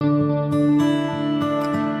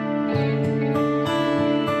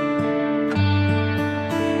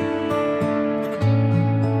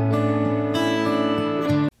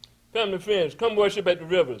friends. Come worship at the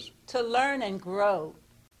rivers. To learn and grow.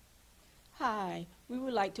 Hi, we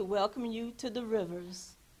would like to welcome you to the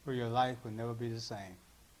Rivers, where your life will never be the same.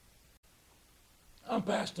 I'm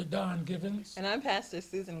Pastor Don Givens. And I'm Pastor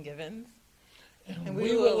Susan Givens. And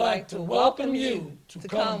we would like to welcome you to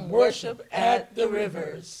come worship at the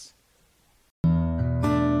Rivers.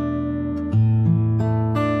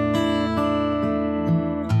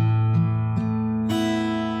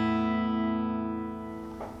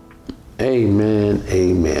 Amen,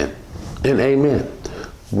 amen, and amen.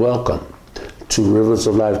 Welcome to Rivers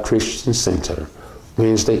of Life Christian Center,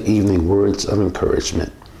 Wednesday evening words of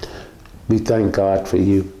encouragement. We thank God for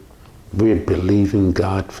you. We're believing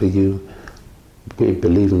God for you. We're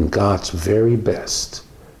believing God's very best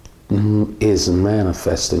is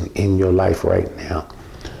manifesting in your life right now.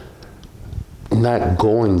 Not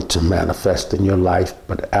going to manifest in your life,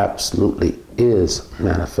 but absolutely is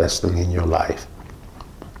manifesting in your life.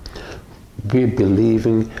 We're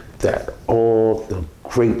believing that all the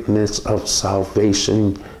greatness of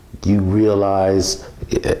salvation you realize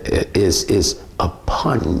is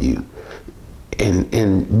upon you.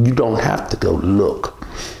 And you don't have to go look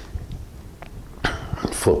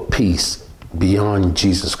for peace beyond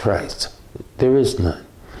Jesus Christ. There is none.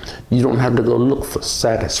 You don't have to go look for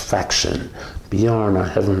satisfaction beyond our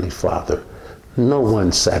Heavenly Father. No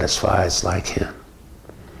one satisfies like Him.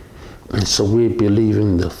 And so we're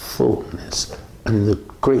believing the fullness and the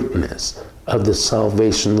greatness of the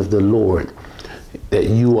salvation of the Lord, that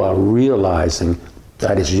you are realizing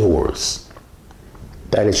that is yours.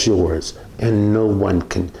 That is yours. And no one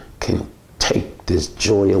can take this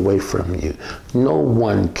joy away from you. No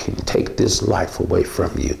one can take this life away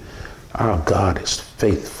from you. Our God is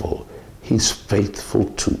faithful. He's faithful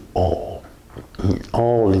to all. And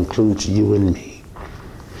all includes you and me.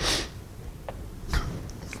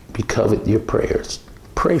 We covet your prayers.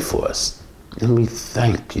 Pray for us. And we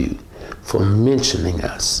thank you for mentioning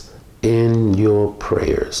us in your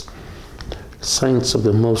prayers. Saints of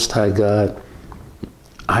the Most High God,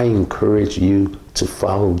 I encourage you to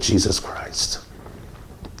follow Jesus Christ.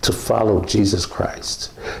 To follow Jesus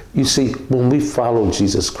Christ. You see, when we follow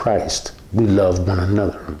Jesus Christ, we love one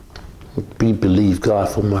another. We believe God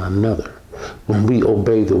for one another. When we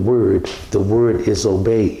obey the word is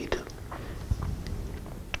obeyed.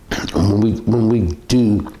 When we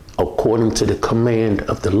do according to the command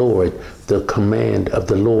of the command of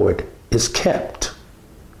the Lord is kept.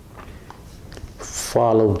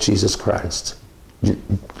 Follow Jesus Christ.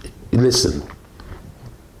 Listen,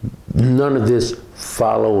 none of this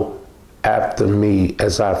follow after me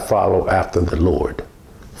as I follow after the Lord.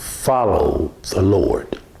 Follow the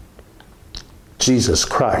Lord. Jesus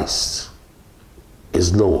Christ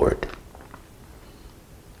is Lord.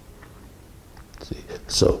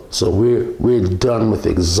 So we're done with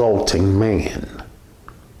exalting man.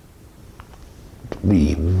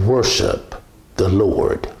 We worship the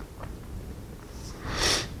Lord.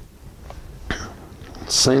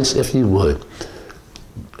 Saints, if you would,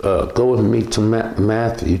 go with me to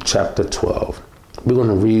Matthew chapter 12. We're going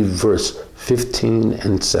to read verse 15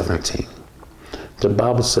 and 17. The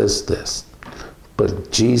Bible says this,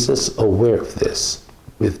 "But Jesus, aware of this,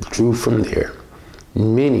 withdrew from there.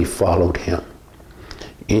 Many followed him,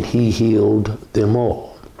 and he healed them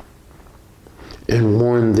all, and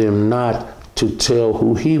warned them not to tell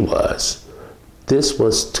who he was. This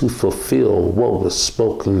was to fulfill what was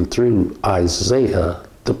spoken through Isaiah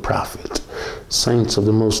the prophet." Saints of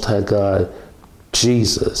the Most High God,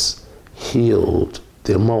 Jesus healed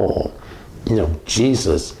them all. You know,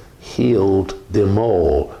 Jesus healed them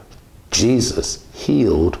all. Jesus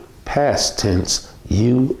healed, past tense,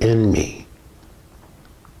 you and me.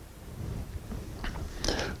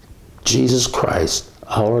 Jesus Christ,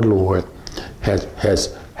 our Lord,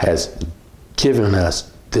 has given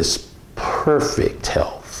us this perfect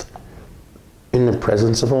health in the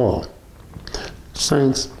presence of all.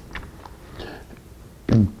 Saints,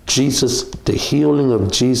 Jesus, the healing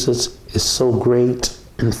of Jesus is so great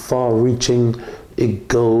and far-reaching, it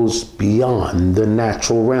goes beyond the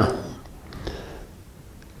natural realm.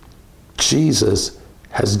 Jesus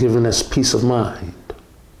has given us peace of mind.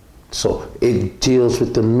 So it deals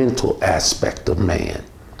with the mental aspect of man.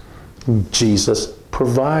 Jesus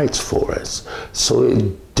provides for us. So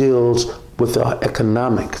it deals with our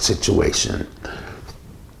economic situation.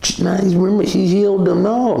 Now, remember, he healed them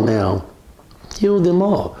all now. Healed them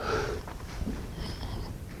all.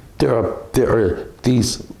 There are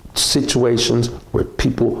these situations where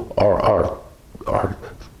people are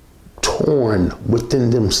torn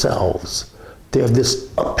within themselves. They have this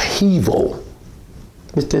upheaval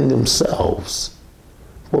within themselves.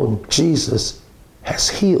 Well, Jesus has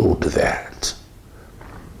healed that.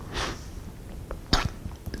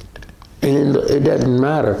 And it doesn't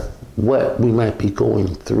matter what we might be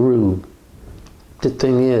going through. The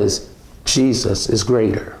thing is, Jesus is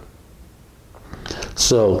greater.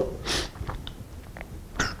 So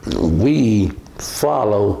we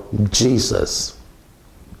follow Jesus.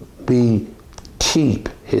 We keep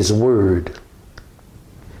his word.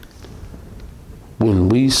 When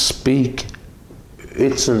we speak,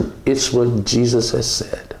 it's what Jesus has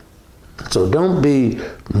said. So don't be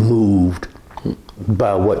moved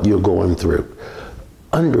by what you're going through.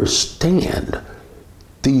 Understand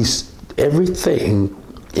everything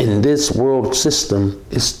in this world system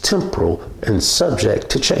is temporal and subject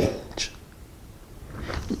to change.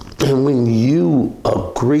 And when you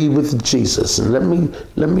agree with Jesus, and let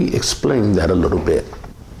me explain that a little bit.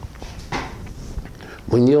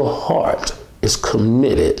 When your heart is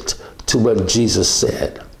committed to what Jesus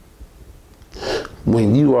said,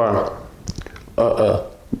 when you are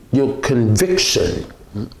your conviction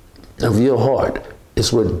of your heart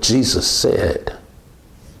is what Jesus said,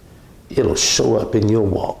 it'll show up in your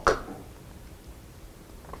walk.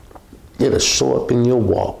 It'll show up in your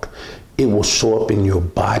walk. It will show up in your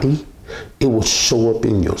body. It will show up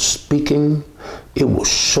in your speaking. It will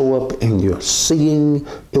show up in your seeing.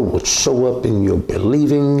 It will show up in your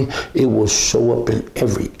believing. It will show up in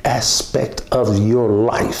every aspect of your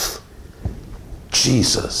life.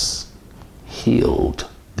 Jesus healed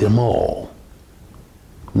them all,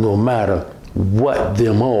 no matter what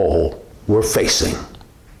them all were facing.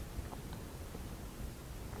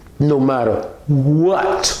 No matter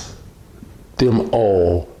what them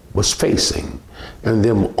all was facing. And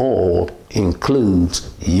them all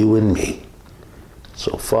includes you and me.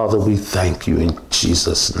 So, Father, we thank you in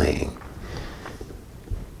Jesus' name.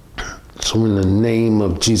 So in the name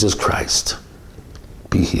of Jesus Christ,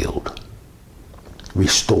 be healed,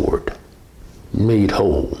 restored, made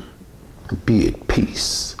whole, be at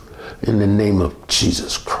peace. In the name of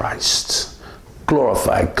Jesus Christ,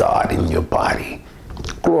 glorify God in your body.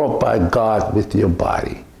 Glorify God with your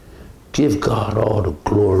body. Give God all the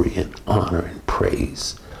glory and honor and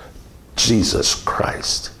praise. Jesus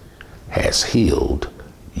Christ has healed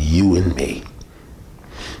you and me.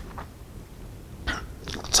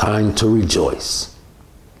 Time to rejoice.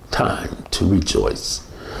 Time to rejoice.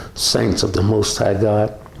 Saints of the Most High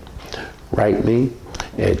God, write me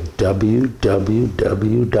at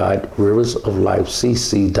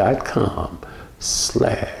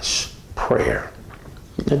www.riversoflifecc.com/prayer.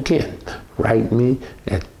 Again, write me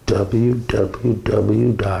at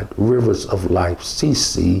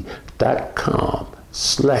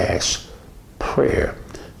www.riversoflifecc.com/prayer.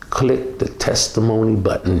 Click the testimony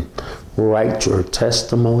button, write your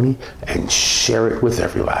testimony, and share it with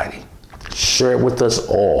everybody. Share it with us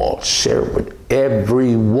all. Share it with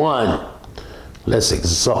everyone. Let's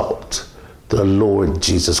exalt the Lord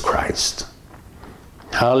Jesus Christ.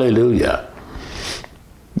 Hallelujah.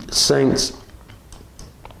 Saints,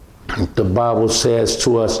 the Bible says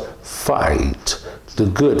to us, fight the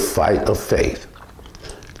good fight of faith.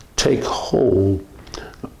 Take hold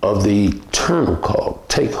of the eternal call.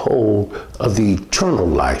 Take hold of the eternal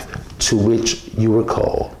life to which you were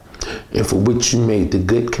called, and for which you made the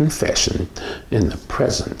good confession in the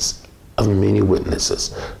presence of many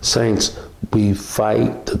witnesses. Saints, we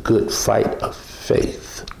fight the good fight of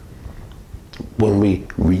faith when we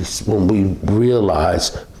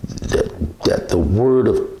realize that the word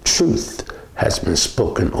of truth has been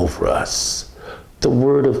spoken over us. The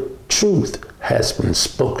word of truth has been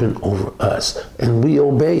spoken over us, and we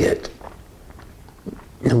obey it.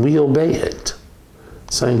 And we obey it.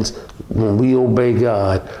 Saints, when we obey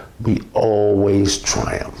God, we always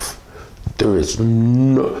triumph. There is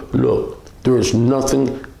nothing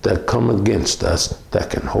that come against us that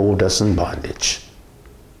can hold us in bondage.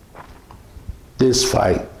 This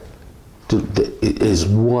fight is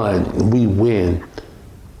won. We win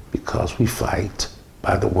because we fight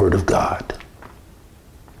by the word of God.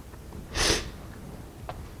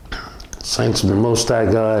 Saints of the Most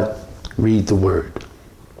High God, read the word,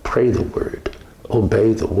 pray the word,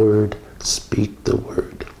 obey the word, speak the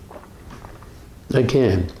word.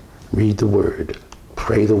 Again, read the word,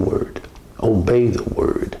 pray the word, obey the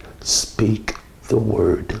word, speak the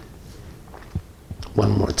word.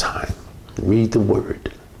 One more time. Read the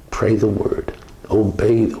word, pray the word,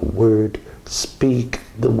 obey the word, speak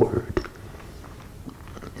the word.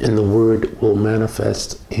 And the word will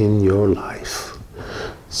manifest in your life.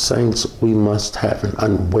 Saints, we must have an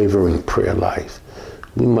unwavering prayer life.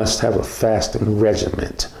 We must have a fasting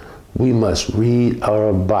regimen. We must read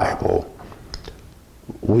our Bible.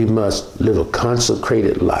 We must live a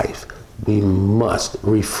consecrated life we must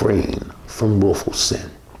refrain from willful sin.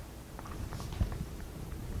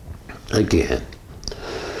 Again,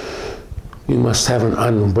 we must have an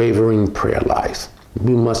unwavering prayer life.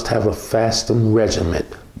 We must have a fasting regimen.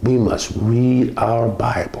 We must read our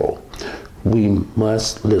Bible. We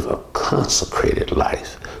must live a consecrated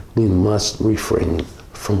life. We must refrain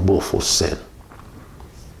from willful sin.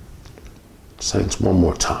 Saints, one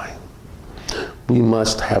more time. We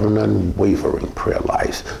must have an unwavering prayer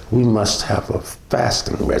life. We must have a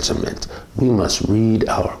fasting regimen. We must read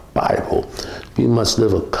our Bible. We must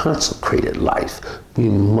live a consecrated life. We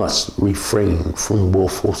must refrain from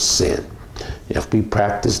willful sin. If we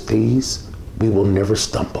practice these, we will never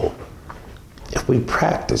stumble. If we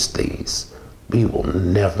practice these, we will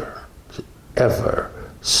never, ever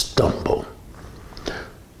stumble.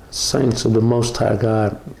 Saints of the Most High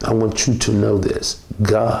God, I want you to know this.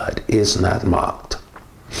 God is not mocked.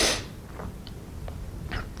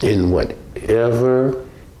 In whatever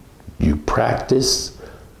you practice,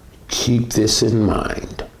 keep this in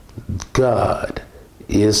mind. God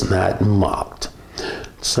is not mocked.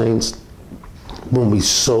 Saints, when we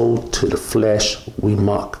sow to the flesh, we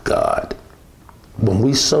mock God. When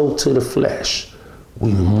we sow to the flesh,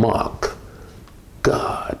 we mock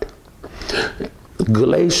God.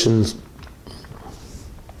 Galatians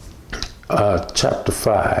chapter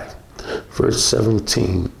 5, verse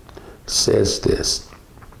 17 says this.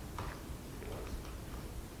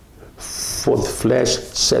 For the flesh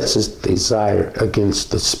sets its desire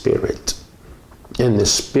against the spirit, and the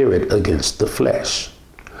spirit against the flesh.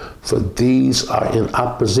 For these are in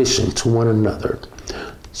opposition to one another,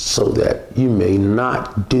 so that you may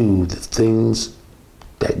not do the things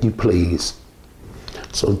that you please.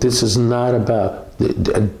 So this is not about,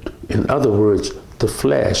 in other words, the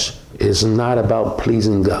flesh is not about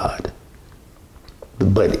pleasing God.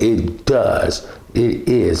 But it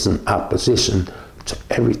is in opposition to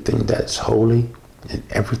everything that is holy and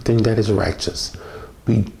everything that is righteous.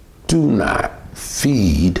 We do not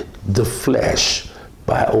feed the flesh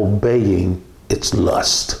by obeying its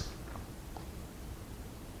lust.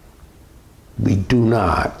 We do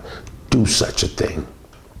not do such a thing.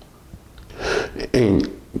 And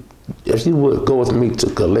if you would go with me to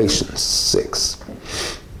Galatians 6,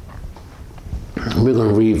 we're going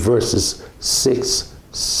to read verses 6,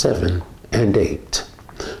 7, and 8.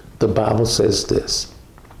 The Bible says this: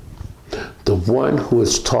 the one who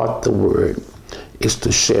is taught the word is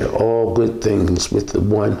to share all good things with the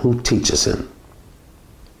one who teaches him.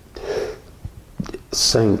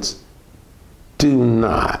 Saints, do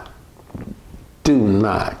not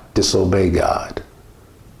disobey God.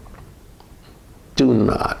 Do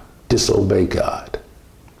not disobey God.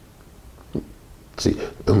 See,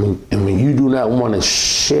 and when you do not want to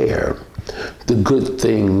share the good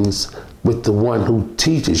things with the one who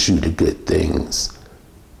teaches you the good things,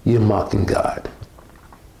 you're mocking God.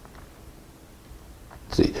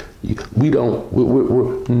 See,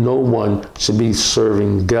 no one should be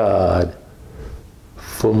serving God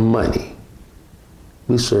for money.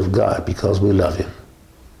 We serve God because we love him.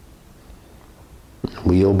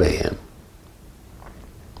 We obey him.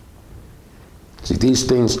 See, these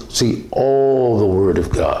things, all the word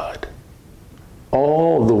of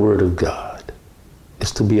God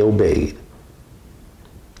is to be obeyed.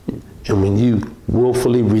 And when you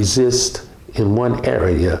willfully resist in one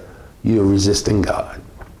area, you're resisting God.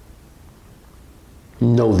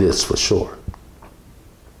 Know this for sure.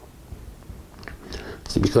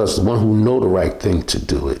 See, because the one who knows the right thing to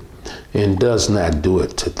do it and does not do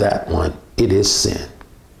it to that one, it is sin.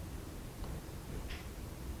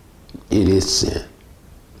 It is sin.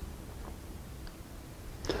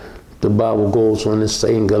 The Bible goes on to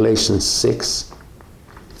say in Galatians 6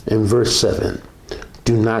 and verse 7,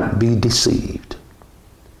 do not be deceived.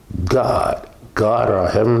 God our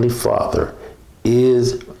Heavenly Father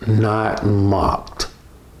is not mocked.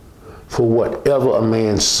 For whatever a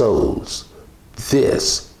man sows,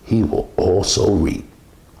 this he will also reap.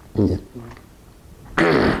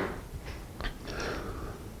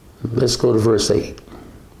 Let's go to verse 8.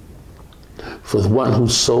 For the one who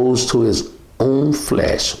sows to his own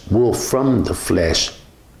flesh will from the flesh,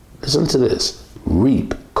 listen to this,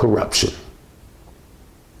 reap corruption.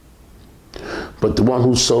 But the one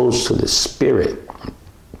who sows to the Spirit,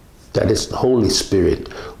 that is the Holy Spirit,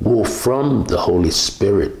 will from the Holy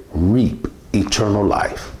Spirit reap eternal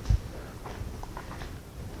life.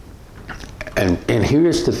 And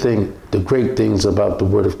here's the thing, the great things about the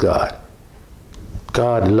Word of God.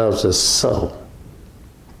 God loves us so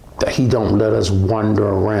that he don't let us wander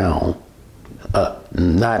around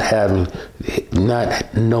not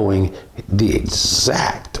knowing the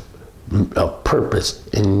exact purpose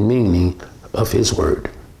and meaning of his word.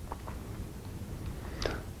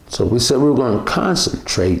 So we said we were going to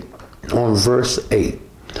concentrate on verse 8.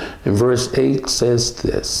 And verse 8 says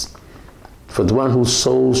this: for the one who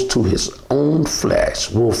sows to his own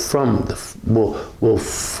flesh will from the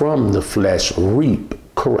flesh reap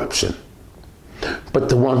corruption. But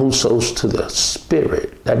the one who sows to the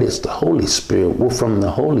Spirit, that is the Holy Spirit, will from the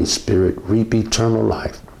Holy Spirit reap eternal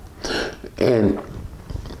life. And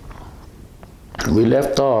we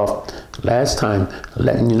left off last time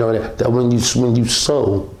letting you know that when you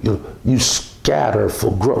sow, you scatter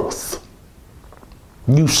for growth.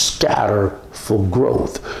 You scatter for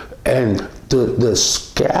growth. And the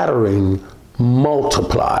scattering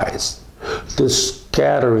multiplies. The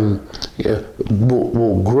scattering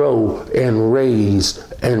will grow and raise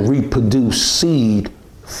and reproduce seed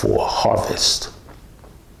for a harvest.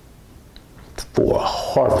 For a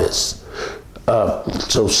harvest.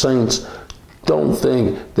 So saints, don't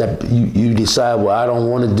think that you decide, well, I don't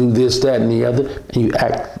want to do this, that, and the other, and you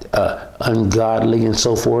act ungodly and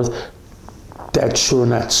so forth. That you're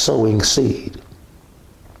not sowing seed.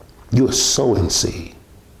 You're sowing seed.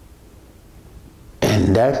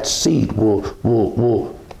 And that seed will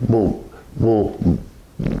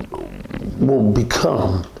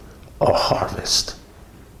become a harvest.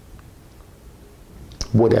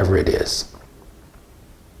 Whatever it is.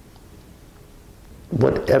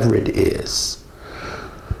 Whatever it is.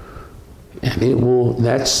 And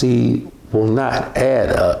that seed will not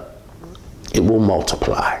add up, it will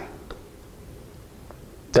multiply.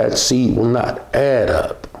 That seed will not add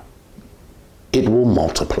up, it will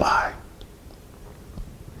multiply.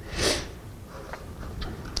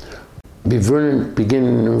 Beginning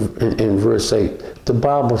in verse 8, the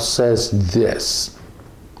Bible says this: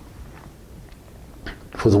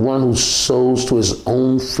 for the one who sows to his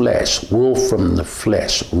own flesh will from the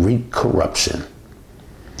flesh reap corruption.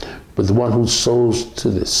 But the one who sows to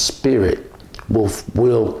the Spirit will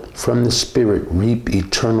from the Spirit reap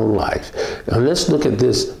eternal life. Now let's look at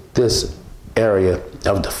this area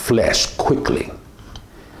of the flesh quickly.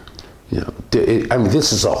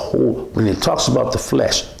 This is a whole, when it talks about the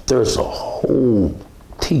flesh, there's a whole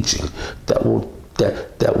teaching that will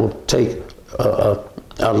take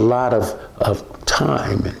a lot of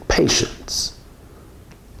time and patience.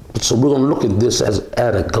 So we're going to look at this as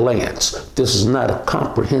at a glance. This is not a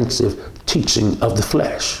comprehensive teaching of the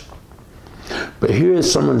flesh. But here are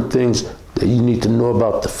some of the things that you need to know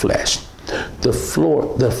about the flesh. The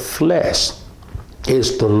flesh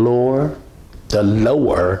is the lower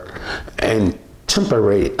and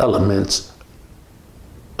temporary elements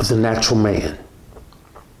of the natural man.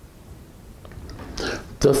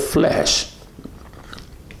 The flesh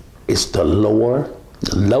is the lower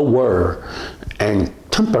and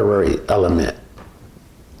temporary element.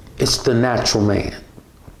 It's the natural man.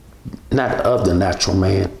 Not of the natural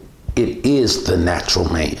man. It is the natural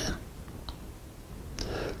man.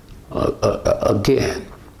 Again,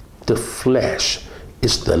 the flesh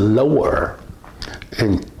is the lower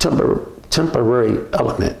and temporary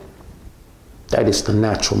element. That is the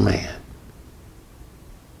natural man.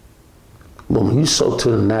 When you sow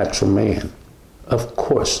to the natural man, of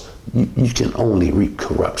course, you can only reap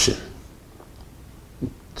corruption.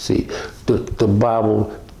 See, the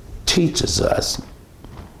Bible teaches us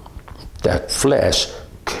that flesh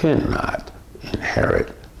cannot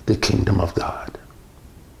inherit the kingdom of God.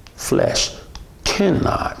 Flesh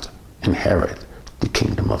cannot inherit the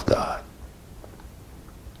kingdom of God.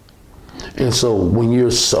 And so when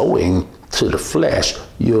you're sowing to the flesh,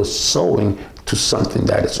 you're sowing to something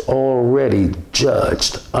that is already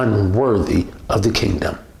judged unworthy of the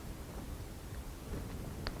kingdom.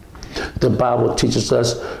 The Bible teaches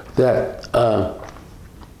us that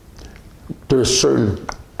there are certain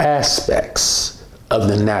aspects of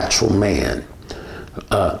the natural man.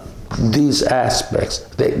 These aspects,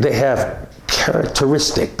 they have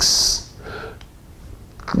characteristics.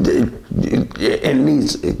 And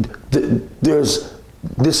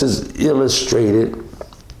this is illustrated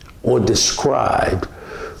or described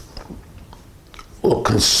or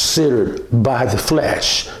considered by the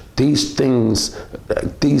flesh. These things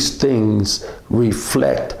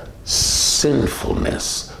reflect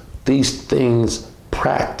sinfulness. These things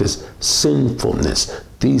practice sinfulness.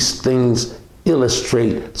 These things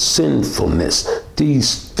illustrate sinfulness.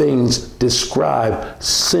 These things describe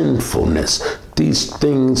sinfulness. These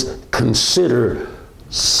things consider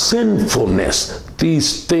sinfulness.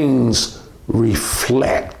 These things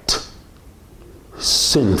reflect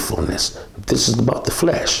sinfulness. This is about the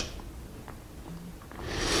flesh.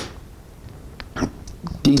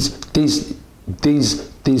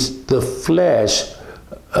 The flesh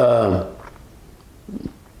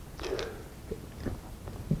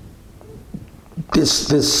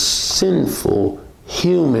this sinful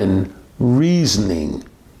human reasoning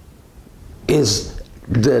is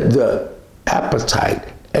the appetite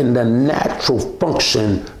and the natural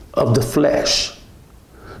function of the flesh.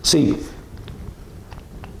 See,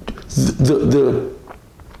 the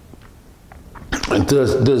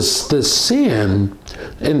sin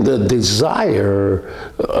and the desire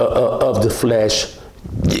of the flesh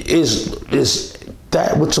is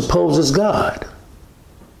that which opposes God.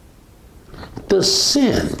 The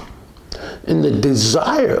sin and the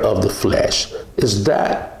desire of the flesh is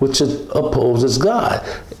that which opposes God.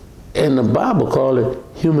 And the Bible calls it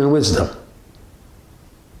human wisdom.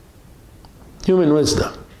 Human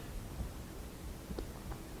wisdom.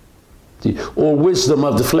 Or wisdom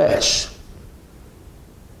of the flesh.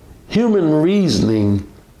 Human reasoning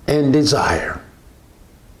and desire.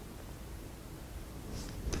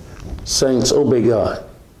 Saints, obey God.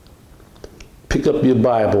 Pick up your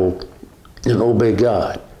Bible and obey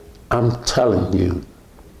God. I'm telling you,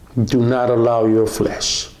 do not allow your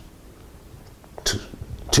flesh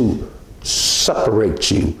to separate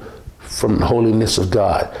you from the holiness of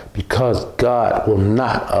God, because God will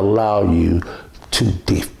not allow you to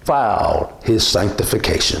defile his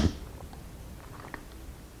sanctification.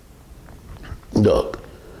 Look,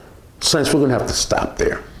 saints, we're going to have to stop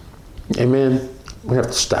there. Amen? We have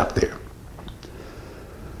to stop there.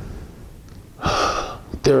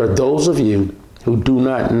 There are those of you who do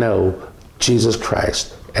not know Jesus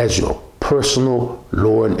Christ as your personal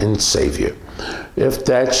Lord and Savior. If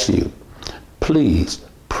that's you, please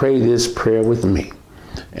pray this prayer with me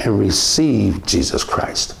and receive Jesus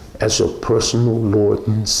Christ as your personal Lord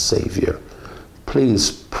and Savior.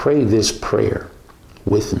 Please pray this prayer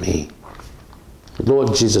with me.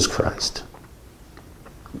 Lord Jesus Christ,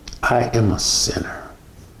 I am a sinner.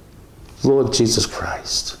 Lord Jesus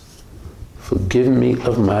Christ, forgive me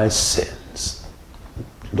of my sins.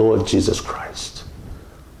 Lord Jesus Christ,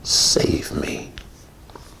 save me.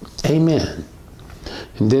 Amen.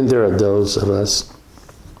 And then there are those of us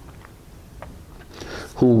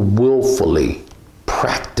who willfully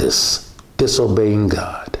practice disobeying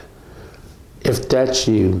God. If that's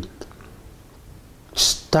you,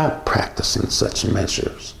 stop practicing such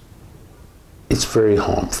measures. It's very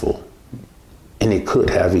harmful, and it could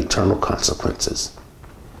have eternal consequences.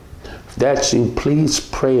 If that's you, please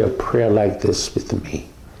pray a prayer like this with me.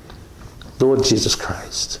 Lord Jesus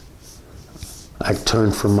Christ, I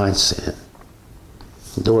turn from my sin.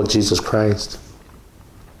 Lord Jesus Christ,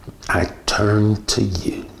 I turn to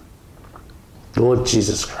you. Lord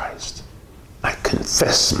Jesus Christ, I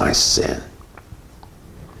confess my sin.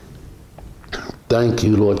 Thank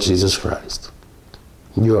you, Lord Jesus Christ.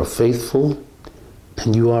 You are faithful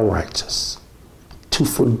and you are righteous to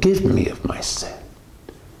forgive me of my sin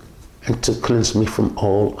and to cleanse me from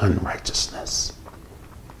all unrighteousness.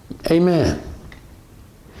 Amen.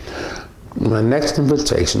 My next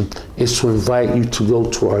invitation is to invite you to go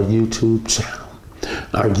to our YouTube channel.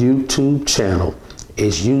 Our YouTube channel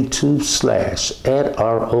is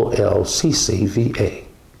YouTube/@ROLCCVA.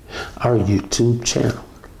 Our YouTube channel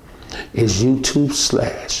is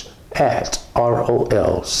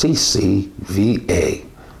YouTube/@ROLCCVA.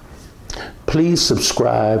 Please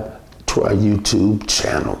subscribe to our YouTube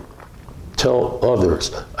channel. Tell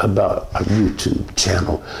others about our YouTube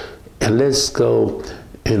channel. And let's go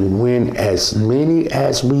and win as many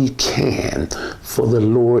as we can for the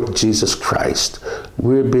Lord Jesus Christ.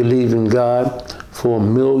 We're believing God for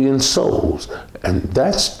 1 million souls, and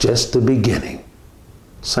that's just the beginning.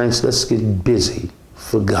 Saints, let's get busy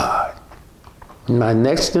for God. My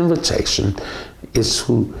next invitation is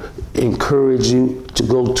to encourage you to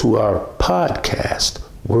go to our podcast,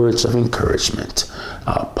 Words of Encouragement.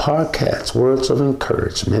 Our podcast, Words of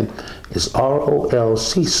Encouragement, is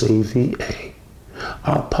ROLCCVA.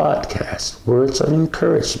 Our podcast, Words of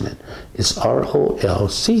Encouragement, is ROLCCVA.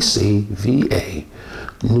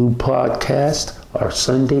 New podcasts are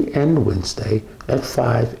Sunday and Wednesday at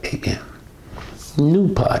 5 a.m. New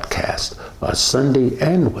podcasts are Sunday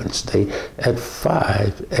and Wednesday at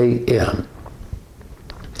 5 a.m.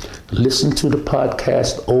 Listen to the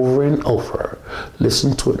podcast over and over.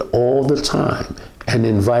 Listen to it all the time and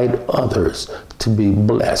invite others to be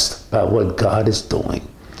blessed by what God is doing.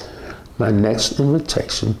 My next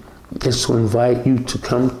invitation is to invite you to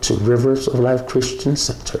come to Rivers of Life Christian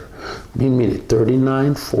Center. We meet at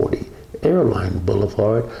 3940 Airline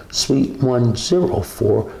Boulevard, Suite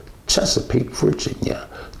 104, Chesapeake, Virginia,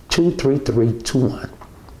 23321.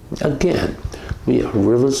 Again, we are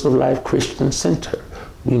Rivers of Life Christian Center.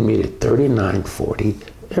 We meet at 3940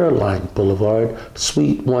 Airline Boulevard,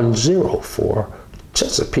 Suite 104,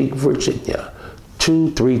 Chesapeake, Virginia,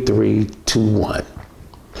 23321.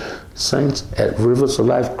 Saints, at Rivers of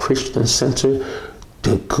Life Christian Center,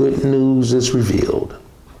 the good news is revealed.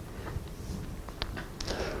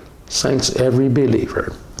 Saints, every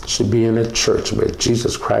believer should be in a church where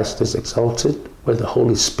Jesus Christ is exalted, where the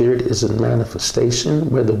Holy Spirit is in manifestation,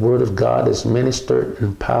 where the Word of God is ministered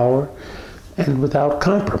in power and without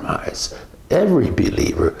compromise. Every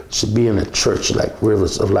believer should be in a church like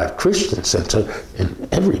Rivers of Life Christian Center, and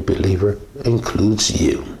every believer includes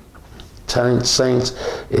you. Saints,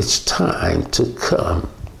 it's time to come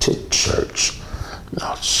to church.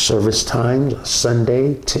 Now, service times are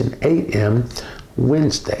Sunday, 10 a.m.,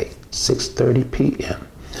 Wednesday, 6:30 p.m.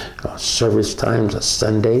 Service times are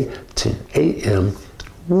Sunday, 10 a.m.,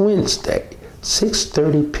 Wednesday,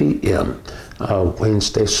 6:30 p.m. Our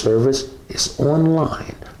Wednesday service is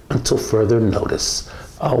online until further notice.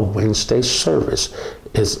 Our Wednesday service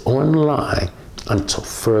is online until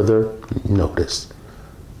further notice.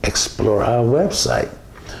 Explore our website.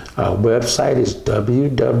 Our website is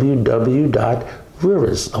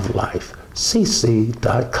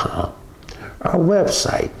www.riversoflifecc.com. Our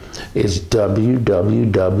website is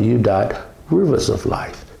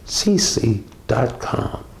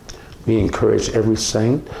www.riversoflifecc.com. We encourage every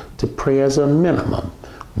saint to pray as a minimum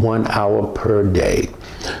 1 hour per day.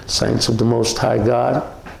 Saints of the Most High God,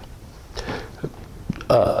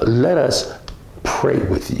 let us pray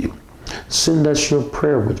with you. Send us your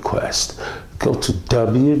prayer request. Go to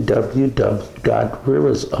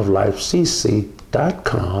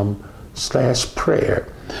www.riversoflifecc.com/prayer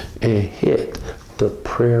and hit the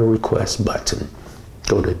prayer request button.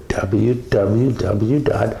 Go to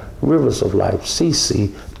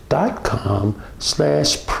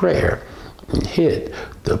www.riversoflifecc.com/prayer and hit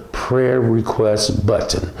the prayer request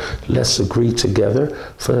button. Let's agree together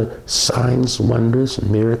for signs, wonders,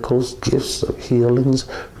 miracles, gifts of healings,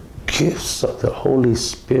 gifts of the Holy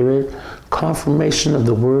Spirit, confirmation of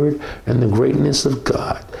the Word, and the greatness of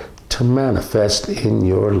God to manifest in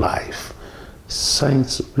your life.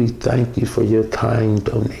 Saints, we thank you for your kind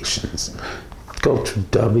donations. Go to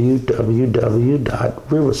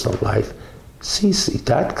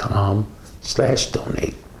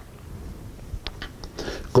www.riversoflifecc.com/donate.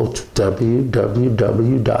 Go to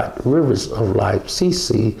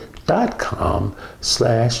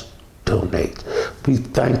www.riversoflifecc.com/donate. We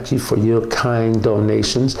thank you for your kind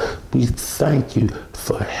donations. We thank you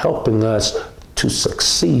for helping us to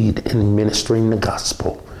succeed in ministering the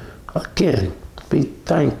gospel. Again, we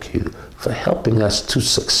thank you for helping us to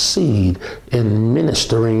succeed in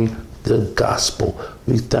ministering the gospel.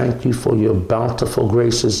 We thank you for your bountiful,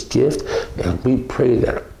 gracious gift, and we pray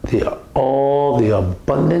that all the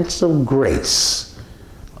abundance of grace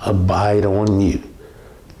abide on you.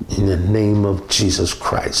 In the name of Jesus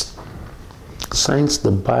Christ. Saints,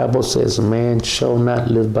 the Bible says man shall not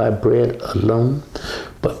live by bread alone,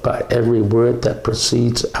 but by every word that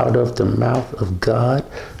proceeds out of the mouth of God.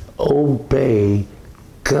 Obey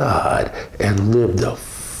God and live the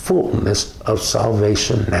fullness of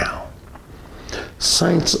salvation now.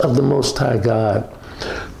 Saints of the Most High God,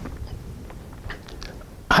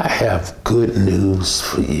 I have good news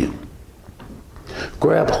for you.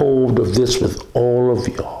 Grab hold of this with all of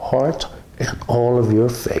your heart and all of your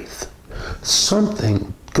faith.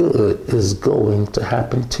 Something good is going to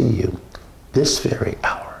happen to you this very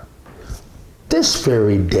hour, this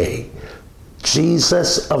very day.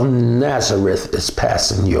 Jesus of Nazareth is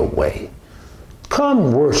passing your way.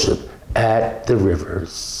 Come worship at the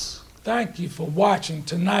Rivers. Thank you for watching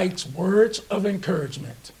tonight's Words of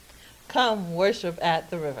Encouragement. Come worship at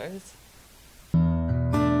the Rivers.